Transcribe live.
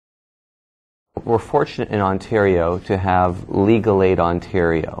We're fortunate in Ontario to have Legal Aid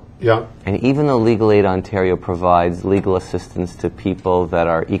Ontario. Yeah. And even though Legal Aid Ontario provides legal assistance to people that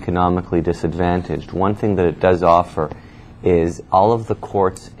are economically disadvantaged, one thing that it does offer is all of the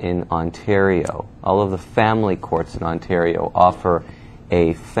courts in Ontario, all of the family courts in Ontario offer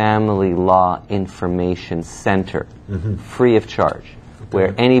a family law information center, free of charge,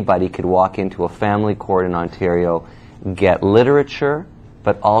 where anybody could walk into a family court in Ontario, get literature,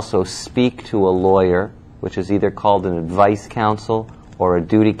 but also speak to a lawyer, which is either called an advice counsel or a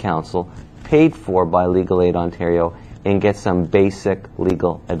duty counsel, paid for by Legal Aid Ontario, and get some basic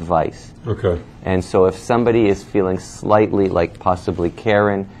legal advice. Okay. And so if somebody is feeling slightly, like possibly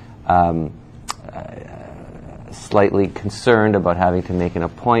Karen, slightly concerned about having to make an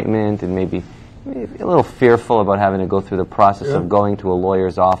appointment and maybe a little fearful about having to go through the process of going to a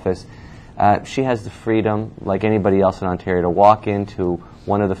lawyer's office, she has the freedom, like anybody else in Ontario, to walk into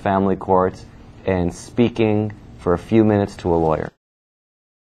one of the family courts and speaking for a few minutes to a lawyer.